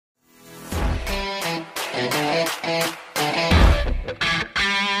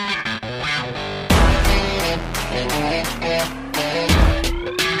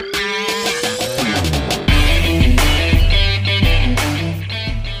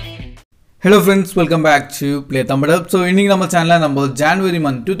Hello friends, welcome back to Playtamildub. So இன்னைக்கு நம்ம சேனல்ல நம்ம January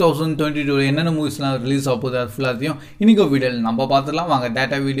month 2022 என்னென்ன மூவிஸ்லாம் ரிலீஸ் ஆக போகுது அது ஃபுல்லாத்தையும் இன்னைக்கு வீடியோல நம்ம பார்த்துடலாம். வாங்க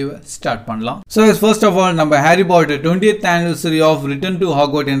டேட்டா வீடியோவை ஸ்டார்ட் பண்ணலாம். So first of all நம்ம Harry Potter 20th anniversary of Return to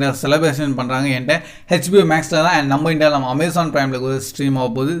Hogwarts என்ற செலிப்ரேஷன் பண்றாங்க. என்கிட்ட HBO Maxல தான் and நம்ம இந்தியால நம்ம Amazon Primeல கூட ஸ்ட்ரீம் ஆக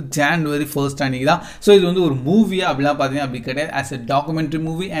போகுது January 1st அன்னைக்கு தான். So இது வந்து ஒரு மூவியா அப்படிலாம் பார்த்தீங்கன்னா அப்படி கிடையாது, as a documentary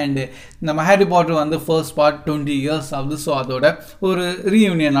movie and நம்ம Harry Potter வந்து first part 20 years ஆகுது. So அதோட ஒரு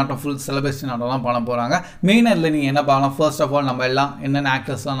reunion not a full celebration அதெல்லாம் பண்ண போறாங்க. மெயினா இல்ல நீங்க என்ன பார்க்கலாம், ஃபர்ஸ்ட் ஆஃப் ஆல் நம்ம எல்லாம் என்னென்ன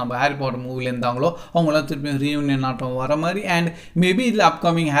ஆக்டர்ஸ்லாம் நம்ம ஹாரி பாட்டர் மூவில இருந்தாங்களோ அவங்களாம் திருப்பி ரீயூனியன் ஆட்டம் வர மாதிரி அண்ட் மேபி இதில்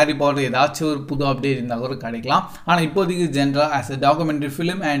அப்கமிங் ஹாரி பாட்டர் ஏதாச்சும் ஒரு புது அப்டேட் இருந்தால் கூட கிடைக்கலாம். ஆனால் இப்போதைக்கு ஜென்ரலா as a documentary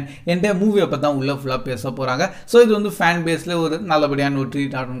film and எந்த மூவி அப்போ தான் உள்ள ஃபுல்லாக பேச போறாங்க. ஸோ இது வந்து ஃபேன் பேஸில் ஒரு நல்லபடியான ஒரு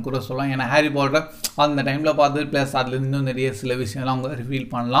ட்ரீட் ஆட்டம் கூட சொல்லலாம். ஏன்னா ஹாரி பாட்டர் அந்த டைமில் பார்த்து ப்ளஸ் அதில் இன்னும் நிறைய சில விஷயம்லாம் அவங்க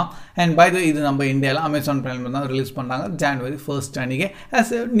ரிவீல் பண்ணலாம். அண்ட் பை த இது நம்ம இந்தியாவில் அமேசான் பிரைமில் தான் ரிலீஸ் பண்ணாங்க January 1st அன்னைக்கு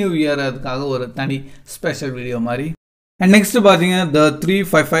ஆஸ் எ நியூ இயர். அதுக்காக ஒரு தனி ஸ்பெஷல் வீடியோ மாதிரி. அண்ட் நெக்ஸ்ட் பார்த்தீங்கன்னா த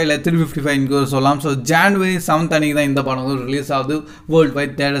 355 இல்லை 355 இங்கே சொல்லலாம். ஸோ January 7th அன்னைக்கு தான் இந்த படம் ரிலீஸ் ஆகுது வேர்ல்டு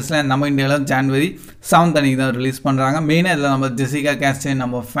வைட் தேட்டர்ஸில். நம்ம இந்தியாவில் January 7th அன்னைக்கு தான் ரிலீஸ் பண்ணுறாங்க. மெயினாக இதில் நம்ம ஜெசிகா கேஸ்டைன்,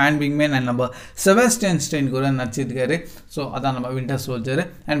 நம்ம ஃபேன் பிங்மேன் அண்ட் நம்ம செபஸ்டியன் ஸ்டைன் கூட நடிச்சிருக்காரு. ஸோ அதான் நம்ம winter soldier.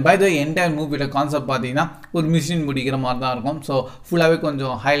 And by the entire மூவியோட கான்செப்ட் பார்த்தீங்கன்னா ஒரு மிஷின் முடிக்கிற மாதிரி தான் இருக்கும். ஸோ ஃபுல்லாகவே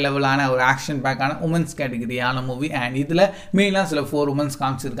கொஞ்சம் ஹை லெவலான ஒரு ஆக்ஷன் பேக்கான உமன்ஸ் கேட்டகரியான மூவி. அண்ட் இதில் மெயினாக சில 4 உமன்ஸ்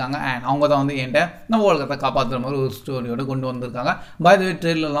காமிச்சிருக்காங்க. அண்ட் அவங்க தான் வந்து என்கிட்ட நம்ம உலகத்தை காப்பாற்றுற மாதிரி ஒரு ஸ்டோரி கொண்டு வந்திருக்காங்க. பை த வே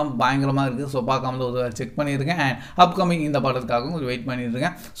ட்ரெயிலர்லாம் பயங்கரமாக இருக்குது. ஸோ பார்க்காம ஒரு செக் பண்ணியிருக்கேன். அண்ட் அப்கமிங் இந்த படத்துக்காகவும் கொஞ்சம் வெயிட்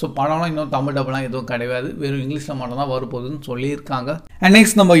பண்ணியிருக்கேன். ஸோ படம்லாம் இன்னும் தமிழ் டப்லாம் எதுவும் கிடையாது, வெறும் இங்கிலீஷில் மட்டும் தான் வரப்போகுதுன்னு சொல்லியிருக்காங்க. அண்ட்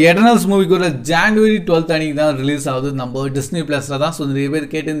நெக்ஸ்ட் நம்ம எட்டர்னல்ஸ் மூவி கூட January 12th அன்னைக்கு தான் ரிலீஸ் ஆகுது நம்ம டிஸ்னி ப்ளஸில் தான். ஸோ நிறைய பேர்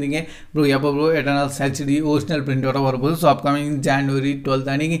கேட்டிருந்தீங்க ப்ரோ எப்போ ப்ரோ எட்டர்னல்ஸ் HD ஒரிஜினல் பிரிண்டோட வரப்போகுது. ஸோ அப்கமிங் January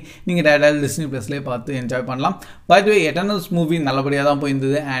 12th அன்னைக்கு நீங்கள் டேரக்டாக டிஸ்னி ப்ளஸ்லேயே பார்த்து என்ஜாய் பண்ணலாம். By the way Eternals movie நல்லபடியாக தான்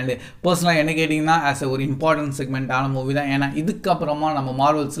போயிருந்தது. அண்ட் பர்சனலாக என்ன கேட்டிங்கன்னா ஆஸ் ஒரு இம்பார்ட்டன்ட் செக்மெண்ட்டான மூவி தான். ஏன்னா இதுக்கப்புறமா நம்ம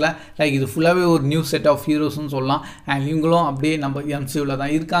மார்வல்ஸில் லைக் இது ஃபுல்லாகவே ஒரு நியூ செட் ஆஃப் ஹீரோஸ்ன்னு சொல்லலாம். அண்ட் இவங்களும் அப்படியே நம்ம MCUவில்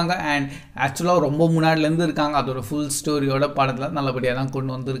தான் இருக்காங்க. அண்ட் ஆக்சுவலாக ரொம்ப முன்னாடிலேருந்து இருக்காங்க. அதோட ஃபுல் ஸ்டோரியோட படத்தில் நல்லபடியாக தான்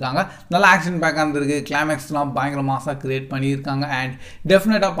கொண்டு வந்திருக்காங்க. நல்ல ஆக்ஷன் பேக்காக இருந்திருக்கு, கிளைமேக்ஸ்லாம் பயங்கர மாசாக கிரியேட் பண்ணியிருக்காங்க. அண்ட்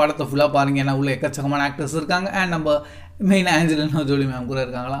டெஃபினட்டாக படத்தை ஃபுல்லாக பாருங்கள், ஏன்னா உள்ள எக்கச்சக்கமான ஆக்டர்ஸ் இருக்காங்க. அண்ட் நம்ம மெயின் ஆஞ்சலினா ஜோலி மேம் கூட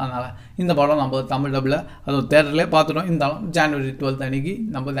இருக்காங்களா. அதனால் இந்த படம் நம்ம தமிழ் டப்பில் அதுவும் தேட்டர்லேயே பார்த்துட்டோம். இருந்தாலும் January 12th அன்னைக்கு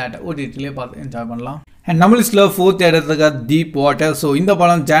நம்ம தேட்டர் OTTலேயே பார்த்து என்ஜாய் பண்ணலாம். அண்ட் நம்ம லிஸ்ட்டில் 4th இடத்துக்கு டீப் வாட்டர். ஸோ இந்த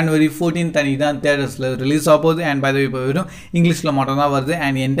படம் January 14th அன்னைக்கு தான் தேட்டர்ஸில் ரிலீஸ் ஆக போகுது. அண்ட் பை த வே இப்போ வெறும் இங்கிலீஷில் மட்டும் தான் வருது.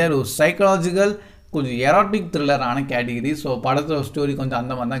 அண்ட் என்டையர் ஒரு சைக்காலஜிக்கல் கொஞ்சம் எராட்டிக் த்ரில்லரான கேட்டகிரி. ஸோ படத்தோட ஸ்டோரி கொஞ்சம்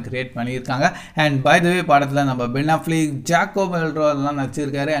அந்த மாதிரி தான் கிரியேட் பண்ணியிருக்காங்க. அண்ட் பை த வே படத்தில் நம்ம பென் அஃப்லெக், ஜாக்கோப் எல்ட்ரோ எல்லாம்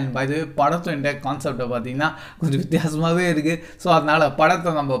நடிச்சிருக்காரு. அண்ட் பை த வே படத்தோட கான்செப்டை பார்த்தீங்கன்னா கொஞ்சம் வித்தியாசமாகவே இருக்குது. ஸோ அதனால்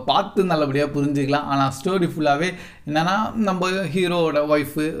படத்தை நம்ம பார்த்து நல்லபடியாக புரிஞ்சுக்கலாம். ஆனால் ஸ்டோரி ஃபுல்லாகவே என்னென்னா நம்ம ஹீரோவோட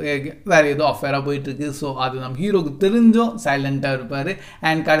ஒய்ஃபு வேறு ஏதோ அஃபேராக போயிட்டுருக்கு. ஸோ அது நம்ம ஹீரோக்கு தெரிஞ்சும் சைலண்ட்டாக இருப்பார்.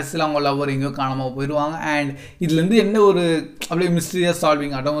 அண்ட் கடைசியில் அவங்க லவ்வர் எங்கேயோ காணாமல் போயிடுவாங்க. அண்ட் இதுலேருந்து என்ன ஒரு அப்படியே மிஸ்டீரியஸ்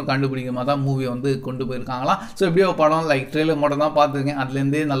சால்விங் ஆட்டம் ஒரு கண்டுபிடிக்கிற மாதிரி தான் மூவி வந்து கொண்டு போயிருக்காங்களா. ஸோ எப்படியோ படம் லைக் ட்ரெயிலர் மட்டும் தான் பார்த்துருக்கேன்,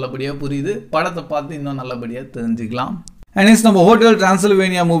 அதுலேருந்தே நல்லபடியாக புரியுது. படத்தை பார்த்து இன்னும் நல்லபடியாக தெரிஞ்சுக்கலாம். அண்ட் நெக்ஸ்ட் நம்ம ஹோட்டல்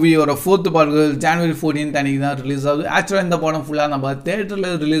டிரான்சில்வேனியா மூவியோட 4th பார்ட் January 14th அன்னைக்கு தான் ரிலீஸ் ஆகுது. ஆக்சுவலாக இந்த படம் ஃபுல்லாக நம்ம தேட்டரில்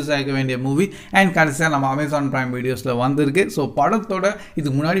ரிலீஸ் ஆக வேண்டிய மூவி. அண்ட் கடைசியாக நம்ம அமேசான் பிரைம் வீடியோஸில் வந்திருக்கு. ஸோ படத்தோட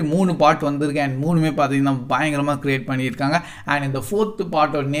இதுக்கு முன்னாடி 3 பார்ட் வந்திருக்கு. அண்ட் 3மே பார்த்தீங்கன்னா பயங்கரமாக கிரியேட் பண்ணியிருக்காங்க. அண்ட் இந்த 4th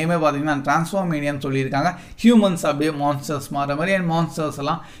பார்ட்டோட நேமே பார்த்தீங்கன்னா டிரான்ஸ்ஃபார்மேனியான்னு சொல்லியிருக்காங்க. ஹியூமன்ஸ் அப்படியே மான்ஸ்டர்ஸ் மாற மாதிரி அண்ட் மான்ஸ்டர்ஸ்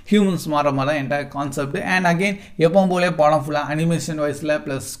எல்லாம் ஹியூமன்ஸ் மாற மாதிரி தான் என்டையர் கான்செப்ட். அண்ட் அகெயின் எப்பவும் போலே படம் ஃபுல்லாக அனிமேஷன் வைஸில்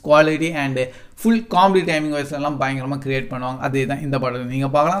plus quality and full comedy timing wise எல்லாம் பயங்கரமாக கிரியேட் பண்ணுவாங்க. அதே தான் இந்த படத்தில்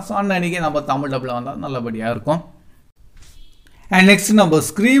நீங்கள் பார்க்கலாம். ஸோ அன்னைக்கே நம்ம தமிழ் டப்பில் வந்தால் நல்லபடியாக இருக்கும். அண்ட் நெக்ஸ்ட் நம்ம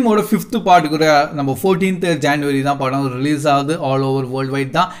ஸ்க்ரீமோட 5th பார்ட் கூட நம்ம 14th January தான் படம் ரிலீஸ் ஆகுது. ஆல் ஓவர் வேர்ல்டு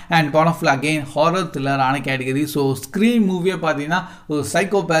வைட் தான். அண்ட் படம் full again horror த்ரில்லரான category. So scream மூவியை பார்த்தீங்கன்னா ஒரு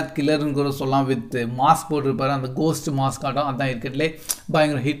சைக்கோபேத் கில்லர்னு கூட சொல்லலாம். வித் மாஸ்க் போட்டிருப்பாரு, அந்த கோஸ்ட் மாஸ்க் ஆட்டம் அதான் இருக்கிறதுலே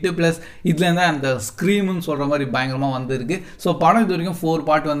பயங்கர ஹிட்டு. ப்ளஸ் இதுலேருந்து அந்த ஸ்க்ரீம்னு சொல்கிற மாதிரி பயங்கரமாக வந்திருக்கு. ஸோ படம் இது வரைக்கும் 4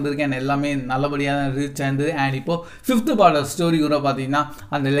 பார்ட் வந்திருக்கு. அண்ட் எல்லாமே நல்லபடியாக தான் ரீச் ஆயிருந்தது. அண்ட் இப்போது 5th பார்ட் ஸ்டோரி கூட பார்த்தீங்கன்னா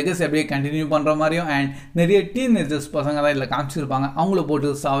அந்த லெகசி அப்படியே கண்டினியூ பண்ணுற மாதிரியும் அண்ட் நிறைய டீனேஜர்ஸ் பசங்க தான் இதில் காமிச்சு இருப்பாங்க, அவங்கள போட்டு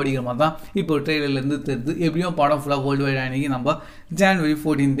சாவடிக்கிற மாதிரி தான் இப்போ ட்ரெயிலர்லேருந்து தெரியுது. எப்படியும் படம் ஃபுல்லாக வேர்ல்டு வைட் அன்னைக்கு நம்ம January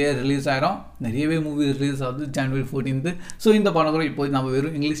 14th ரிலீஸ் ஆகிடும். நிறையவே மூவி ரிலீஸ் ஆகுது January 14th. ஸோ இந்த படம் கூட இப்போ நம்ம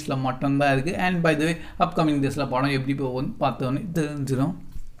வெறும் இங்கிலீஷில் மட்டும்தான் இருக்குது. And by the way upcoming டேஸில் படம் எப்படி போகும்னு பார்த்தோன்னே தெரிஞ்சிடும்.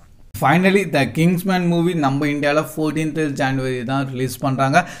 ஃபைனலி த கிங்ஸ்மேன் மூவி நம்ம இந்தியாவில் 14th January தான் ரிலீஸ்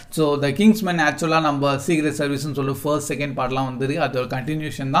பண்ணுறாங்க. ஸோ த கிங்ஸ்மேன் ஆக்சுவலாக நம்ம சீக்ரெட் சர்வீஸ்னு சொல்லி ஃபர்ஸ்ட் செகண்ட் பார்ட்லாம் வந்துருக்கு. அது ஒரு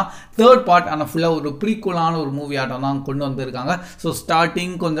கண்டினியூஷன் தான். தேர்ட் பார்ட் ஆனால் ஃபுல்லாக ஒரு ப்ரீக்குவலான ஒரு மூவி ஆட்டம் தான் கொண்டு வந்திருக்காங்க. ஸோ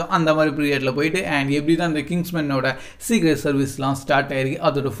ஸ்டார்டிங் கொஞ்சம் அந்த மாதிரி பீரியடில் போயிட்டு அண்ட் எப்படி தான் இந்த கிங்ஸ்மேனோட சீக்ரெட் சர்வீஸ்லாம் ஸ்டார்ட் ஆகிருக்கு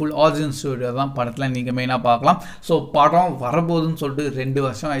அதோட ஃபுல் ஆரிஜின் ஸ்டோரியை தான் படத்தில் நீங்கள் மெயினாக பார்க்கலாம். ஸோ படம் வரப்போகுதுன்னு சொல்லிட்டு 2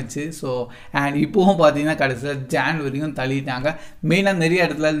 வருஷம் ஆயிடுச்சு. ஸோ அண்ட் இப்போவும் பார்த்தீங்கன்னா கடைசியில் ஜான்வரியும் தள்ளிட்டாங்க. மெயினாக நிறைய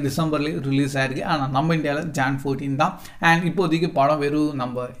இடத்துல டிசம்பர்லேயே ரிலீஸ் ஆகிருக்கு. ஆனால் நம்ம இந்தியாவில் Jan 14 தான். அண்ட் இப்போதைக்கு படம் வெறும்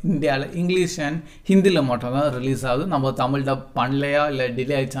நம்ம இந்தியாவில் இங்கிலீஷ் அண்ட் ஹிந்தியில் மட்டும் தான் ரிலீஸ் ஆகுது. நம்ம தமிழ் டப் பண்ணலையா இல்லை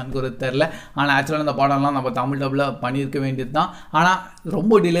டிலே ஆகிடுச்சான்னு கூட தெரில. ஆனால் ஆக்சுவலாக இந்த படம்லாம் நம்ம தமிழ் டப்பில் பண்ணியிருக்க வேண்டியது தான். ஆனால்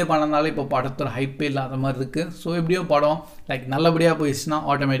ரொம்ப டிலே பண்ணனால இப்போ படத்தோட ஹைப்பே இல்லாத மாதிரி இருக்குது. ஸோ எப்படியோ படம் லைக் நல்லபடியாக போயிடுச்சுன்னா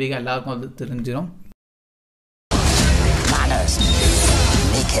ஆட்டோமேட்டிக்காக எல்லாருக்கும் அது தெரிஞ்சிடும்.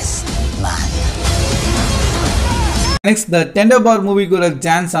 Next the tender bar movie கூட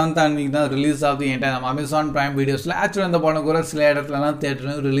Jan 7th அன்னைக்கு தான் ரிலீஸ் ஆகுது. என்கிட்ட நம்ம அமேசான் பிரைம் வீடியோஸில் ஆக்சுவலாக இந்த படம் கூட சில இடத்துலலாம்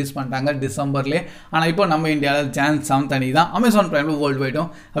தேட்டர்லையும் ரிலீஸ் பண்ணிட்டாங்க டிசம்பர்லேயே. ஆனால் இப்போ நம்ம இந்தியாவில் Jan 7th அன்னைக்கு தான் அமேசான் பிரைமில் வேர்ல்டு வைடும்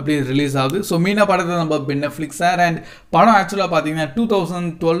அப்படி ரிலீஸ் ஆகுது. ஸோ மீனா படத்தை நம்ம பெனஃப்ளிக்ஸ் சார் அண்ட் படம் ஆக்சுவலாக பார்த்தீங்கன்னா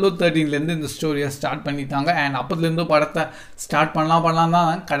 2012-13 இந்த ஸ்டோரியை ஸ்டார்ட் பண்ணிட்டாங்க. அண்ட் அப்போதுலேருந்து படத்தை ஸ்டார்ட் பண்ணலாம்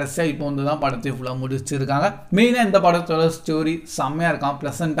தான் கடைசியாக இப்போ வந்து தான் படத்தை ஃபுல்லாக முடிச்சிருக்காங்க. மெயினாக இந்த படத்தோட ஸ்டோரி செம்மையாக இருக்கான்,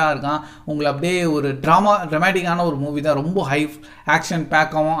 ப்ளசண்ட்டாக இருக்கான். உங்களை அப்படியே ஒரு ட்ராமாட்டிக்கான ஒரு மூவி தான். ரொம்ப ஹை ஆக்ஷன்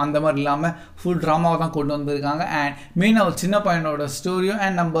பேக்காகவும் அந்த மாதிரி இல்லாமல் ஃபுல் ட்ராமாவை தான் கொண்டு வந்திருக்காங்க. அண்ட் மெயினாக ஒரு சின்ன பையனோட ஸ்டோரியும்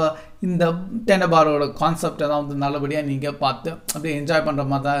அண்ட் நம்ம இந்த டெண்டர் பாரோட கான்செப்டை தான் வந்து நல்லபடியாக நீங்கள் பார்த்து அப்படியே என்ஜாய் பண்ணுற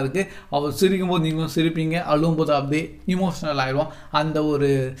மாதிரி தான் இருக்குது. அவர் சிரிக்கும் போது நீங்களும் சிரிப்பீங்க, அழுவும் போது அப்படியே இமோஷ்னல் ஆகிடுவோம். அந்த ஒரு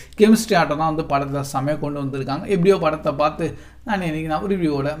கெமிஸ்ட்ரி ஆட்டம் தான் வந்து படத்தை செம்மையாக கொண்டு வந்திருக்காங்க. எப்படியோ படத்தை பார்த்து நான்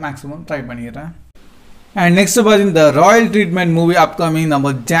ரிவ்யூவோட மேக்ஸிமம் ட்ரை பண்ணிடுறேன். அண்ட் நெக்ஸ்ட் பார்த்தீங்கன்னா இந்த ராயல் ட்ரீட்மெண்ட் மூவி அப்கமிங் நம்ம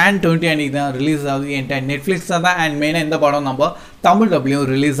Jan 20 அன்றைக்கி தான் ரிலீஸ் ஆகுது. என்டையர் நெட்ஃப்ளிக்ஸில் தான். அண்ட் மெயினாக இந்த படம் நம்ம தமிழ் டப்லையும்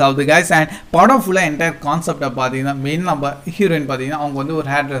ரிலீஸ் ஆகுது கைஸ். அண்ட் படம் ஃபுல்லாக என்டையர் கான்செப்டை பார்த்தீங்கன்னா மெயின் நம்ம ஹீரோயின் பார்த்தீங்கன்னா அவங்க வந்து ஒரு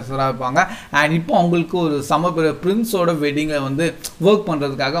ஹேர் ட்ரெஸ்ஸராக இருப்பாங்க. அண்ட் இப்போ அவங்களுக்கு ஒரு பெரிய பிரின்ஸோட வெட்டிங்கில் வந்து ஒர்க்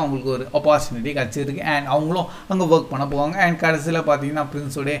பண்ணுறதுக்காக அவங்களுக்கு ஒரு ஆப்பர்ச்சுனிட்டி கிடச்சிருக்கு. அண்ட் அவங்களும் அங்கே ஒர்க் பண்ண போவாங்க. அண்ட் கடைசியில் பார்த்தீங்கன்னா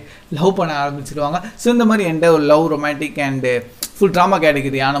பிரின்ஸோடய லவ் பண்ண ஆரம்பிச்சிடுவாங்க. ஸோ இந்த மாதிரி என்டையர் ஒரு love romantic and full drama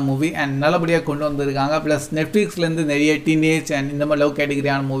கேட்டகரியான movie and நல்லபடியாக கொண்டு வந்திருக்காங்க. ப்ளஸ் நெட்ஃப்ளிக்ஸ்லேருந்து நிறைய டீனேஜ் அண்ட் இந்த மாதிரி லவ்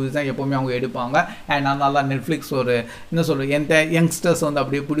கேட்டகரியான மூவிஸ் தான் எப்போவுமே அவங்க எடுப்பாங்க. அண்ட் அதனால தான் நெட்ஃப்ளிக்ஸ் ஒரு என்ன சொல்கிறது எந்த யங்ஸ்டர்ஸ் வந்து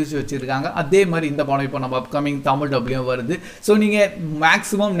அப்படியே பிடிச்சி வச்சுருக்காங்க. அதே மாதிரி இந்த படம் இப்போ நம்ம அப்கமிங் தமிழ் டப்லையும் வருது. ஸோ நீங்கள்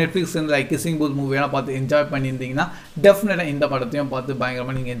maximum Netflix like kissing booth மூவியெல்லாம் பார்த்து என்ஜாய் பண்ணியிருந்தீங்கன்னா டெஃபினட்டாக இந்த படத்தையும் பார்த்து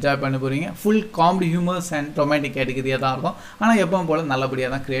பயங்கரமாக நீங்கள் என்ஜாய் பண்ண போகிறீங்க. Full comedy humours and romantic கேட்டகரியாக தான் இருக்கும். ஆனால் எப்பவும் போல்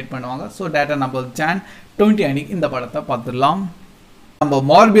நல்லபடியாக தான் க்ரியேட் பண்ணுவாங்க. ஸோ டேட்டா நம்ம Jan 20 அன்னைக்கு இந்த படத்தை பார்த்துடலாம். நம்ம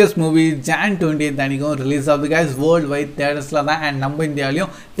மார்பியஸ் மூவி Jan 20 அன்னைக்கும் ரிலீஸ் ஆகுது கைஸ். வேர்ல்டு வைட் தேட்டர்ஸில் தான் அண்ட் நம்ம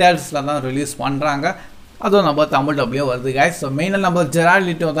இந்தியாவிலையும் தேட்டர்ஸில் தான் ரிலீஸ் பண்ணுறாங்க. அதுவும் நம்ம தமிழ் டப்லையும் வருது கைஸ். ஸோ மெயினாக நம்ம ஜெரால்ட்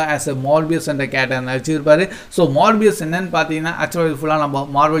லிட்டோ தான் ஆஸ் எ மார்பியஸ் என்ற கேரக்டர் நடிச்சிருப்பாரு. ஸோ மார்பியஸ் என்னன்னு பார்த்தீங்கன்னா ஆக்சுவலாக ஃபுல்லாக நம்ம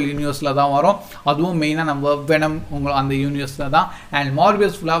மார்வல் யூனிவர்ஸில் தான் வரும். அதுவும் மெயினாக நம்ம வெனம் அந்த யூனிவர்ஸில் தான். அண்ட்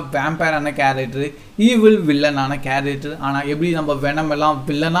மார்பியஸ் ஃபுல்லாக வேம்பயரான கேரக்டர், ஈவில் வில்லனான கேரக்டர். ஆனால் எப்படி நம்ம வெனம் எல்லாம்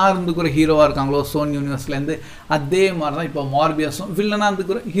வில்லனாக இருந்துக்கிற ஹீரோவாக இருக்காங்களோ சோன் யூனிவர்ஸ்லேருந்து, அதே மாதிரி தான் இப்போ மார்பியஸும் வில்லனாக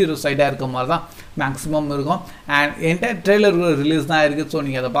இருந்துக்கிற ஹீரோ சைடாக இருக்க மாதிரி தான் மேக்ஸிமம் இருக்கும். அண்ட் என்டையர் ட்ரெய்லர் ரிலீஸ் தான் இருக்குது. ஸோ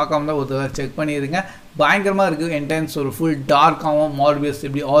நீங்கள் அதை பார்க்காம தான் ஒரு செக் பண்ணிடுங்க. பயங்கரமாக இருக்குது. என்டைன்ஸ் ஒரு ஃபுல் டார்க்காகவும் மார்பியஸ்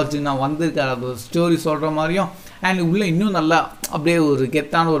எப்படி ஆரிஜினாக வந்திருக்காரு அது ஒரு ஸ்டோரி சொல்கிற மாதிரியும் அண்ட் உள்ளே இன்னும் நல்லா அப்படியே ஒரு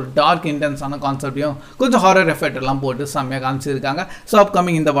கெத்தான ஒரு டார்க் இன்டென்ஸான கான்செப்டையும் கொஞ்சம் ஹாரர் எஃபெக்ட் எல்லாம் போட்டு செம்மையாக காமிச்சிருக்காங்க. ஸோ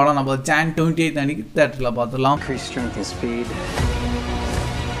அப்கமிங் இந்த படம் நம்ம Jan 28 அன்னைக்கு தேட்டரில் பார்த்துடலாம்.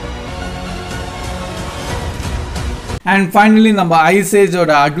 அண்ட் ஃபைனலி நம்ம ஐஸ்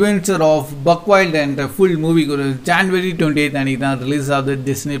ஏஜோட அட்வென்ச்சர் ஆஃப் பக்வைல்ட் என்ற ஃபுல் மூவிக்கு ஒரு January 28 அன்னைக்கு தான் ரிலீஸ் ஆகுது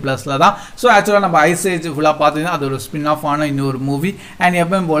Disney Plusல தான். ஸோ ஆக்சுவலாக நம்ம ஐஸ் ஏஜ் ஃபுல்லாக பார்த்தீங்கன்னா அது ஒரு ஸ்பின் ஆஃப் ஆன இன்னொரு மூவி. அண்ட்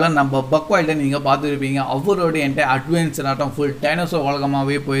எப்பவும் போல் நம்ம பக்வைல்டை நீங்கள் பார்த்துருப்பீங்க. அவரோட என்கிட்ட அட்வென்ச்சர் ஆட்டம் ஃபுல் டைனோசர்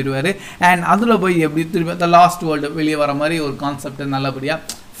உலகமாகவே போயிடுவார். அண்ட் அதில் போய் எப்படி திருப்பி த லாஸ்ட் வேர்ல்டு வெளியே வர மாதிரி ஒரு கான்செப்டை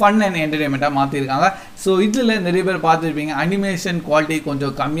நல்லபடியாக ஃபன் அண்ட் என்டர்டெயின்மெண்ட்டாக மாற்றிருக்காங்க. ஸோ இதில் நிறைய பேர் பார்த்துருப்பீங்க அனிமேஷன் குவாலிட்டி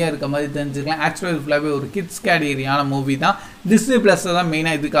கொஞ்சம் கம்மியாக இருக்க மாதிரி தெரிஞ்சுக்கலாம். ஆக்சுவலாக இது ஃபுல்லாகவே ஒரு கிட்ஸ் கேட்டகரியான மூவி தான். Disney Plusல தான்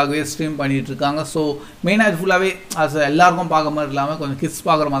மெயினாக இதுக்காகவே ஸ்ட்ரீம் பண்ணிகிட்டு இருக்காங்க. ஸோ மெயினாக இது ஃபுல்லாகவே எல்லாருக்கும் பார்க்க மாதிரி இல்லாமல் கொஞ்சம் கிட்ஸ்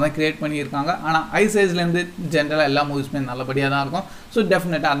பார்க்குற மாதிரி தான் க்ரியேட் பண்ணியிருக்காங்க. ஆனால் ஐஸ் ஏஜ்லேருந்து ஜென்ரலாக எல்லா மூவிஸுமே நல்லபடியாக தான் இருக்கும். ஸோ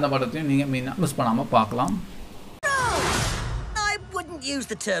டெஃபினட்டாக அந்த படத்தையும் நீங்கள் மெயினாக மிஸ் பண்ணாமல் பார்க்கலாம். I wouldn't use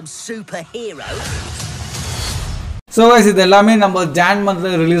the term superhero. So guys இது எல்லாமே நம்ம ஜான்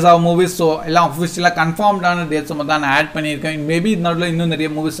மந்த்தில் ரிலீஸ் ஆகும் மூவிஸ். ஸோ எல்லாம் அஃபிஷியலாக கன்ஃபார்ம்டான டேட்ஸ் மட்டும் தான் நான் ஆட் பண்ணியிருக்கேன். மேபி இதனால இன்னும் நிறைய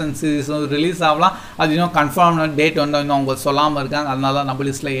மூவிஸ் அண்ட் சீரிஸ் ரிலீஸ் ஆகலாம். அது இன்னும் கன்ஃபார்ம்டான டேட் வந்து இன்னும் அவங்க சொல்லாமல் இருக்காங்க. அதனால தான் நம்ம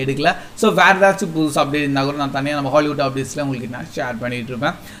லிஸ்ட்டில் எடுக்கல. ஸோ வேறு ஏதாச்சும் புதுசு அப்டேட் இருந்தால் கூட நான் தனியாக நம்ம ஹாலிவுட் அப்டேட்ஸில் உங்களுக்கு நான் ஷேர் பண்ணிட்டு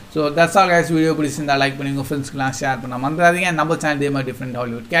இருப்பேன். So that's all guys. Video பிடிச்சிருந்தா லைக் பண்ணி உங்கள் ஃப்ரெண்ட்ஸ்க்குலாம் ஷேர் பண்ண மறந்துடாதீங்க. நம்ம சேனல் இதே மாதிரி different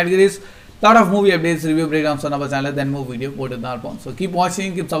Hollywood categories, lot of movie updates, review breakdowns on our channel, then more video போட்டு தான் இருப்போம். So keep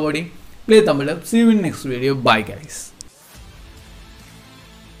watching, keep supporting Play Tamildub. See you in next video. Bye guys.